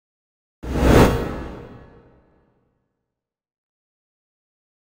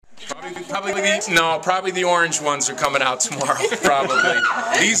Probably the orange ones are coming out tomorrow. Probably.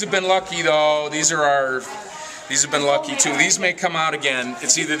 These have been lucky though. These have been lucky too. These may come out again.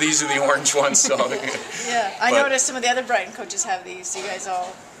 It's either these or the orange ones. So. Yeah, I noticed some of the other Brighton coaches have these. You guys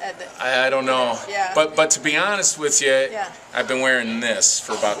all had the. I don't know. Yeah. But to be honest with you, yeah. I've been wearing this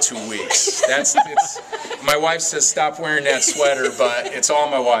for about 2 weeks. My wife says stop wearing that sweater, but it's all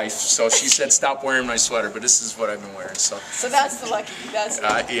my wife. So she said stop wearing my sweater, but this is what I've been wearing. So that's the lucky.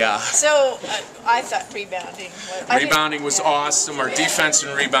 Yeah. So I thought rebounding. Rebounding was awesome. Our defense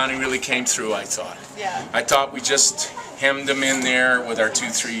and rebounding really came through, I thought. Yeah. I thought we just hemmed them in there with our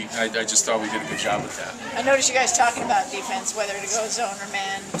 2-3. I just thought we did a good job with that. I noticed you guys talking about defense, whether to go zone or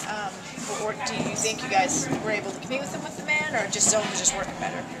man. Or do you think you guys were able to compete with them with the man, or just zone was just working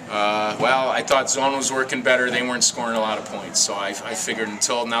better? Well, I thought zone was working better. They weren't scoring a lot of points, so I figured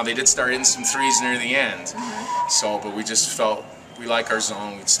until now they did start hitting some threes near the end. Mm-hmm. So, but we just felt we like our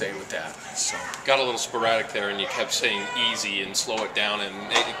zone. We'd stay with that. So got a little sporadic there, and you kept saying easy and slow it down, and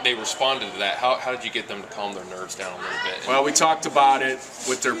they responded to that. How did you get them to calm their nerves down a little bit? Well, we talked about it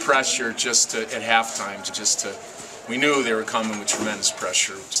with their pressure just at halftime, we knew they were coming with tremendous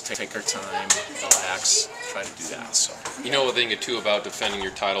pressure. Just take our time, relax, try to do that. So you know a thing or two about defending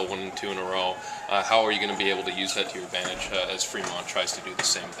your title 1 and 2 in a row. How are you going to be able to use that to your advantage as Fremont tries to do the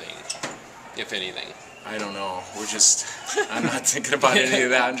same thing, if anything? I don't know. I'm not thinking about any of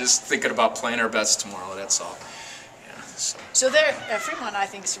that. I'm just thinking about playing our best tomorrow. That's all. Yeah. So Fremont, I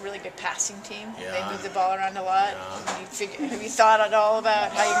think, is a really good passing team. Yeah. They move the ball around a lot. Yeah. Have you thought at all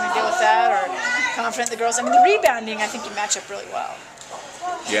about how you're going to deal with that, or confident the girls? I mean, the rebounding, I think you match up really well.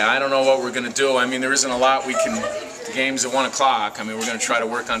 Yeah, I don't know what we're going to do. I mean, there isn't a lot we can. The game's at 1 o'clock. I mean, we're going to try to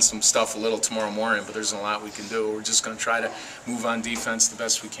work on some stuff a little tomorrow morning, but there isn't a lot we can do. We're just going to try to move on defense the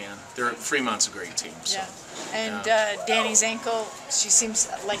best we can. Fremont's a great team. So. Yeah. And Danny's ankle, she seems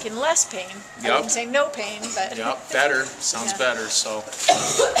like in less pain. Yep. I wouldn't say no pain, but... Yep, better. Sounds better, so...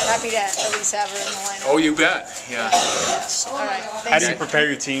 Happy to at least have her in the lineup. Oh, you bet. Yeah. All right. How do you prepare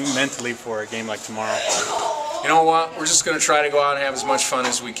your team mentally for a game like tomorrow? You know what? We're just going to try to go out and have as much fun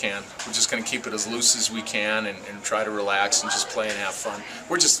as we can. We're just going to keep it as loose as we can and try to relax and just play and have fun.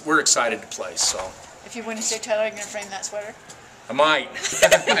 We're excited to play, so... If you win a state title, are you going to frame that sweater? I might.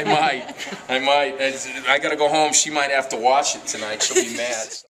 I might. I got to go home. She might have to wash it tonight. She'll be mad.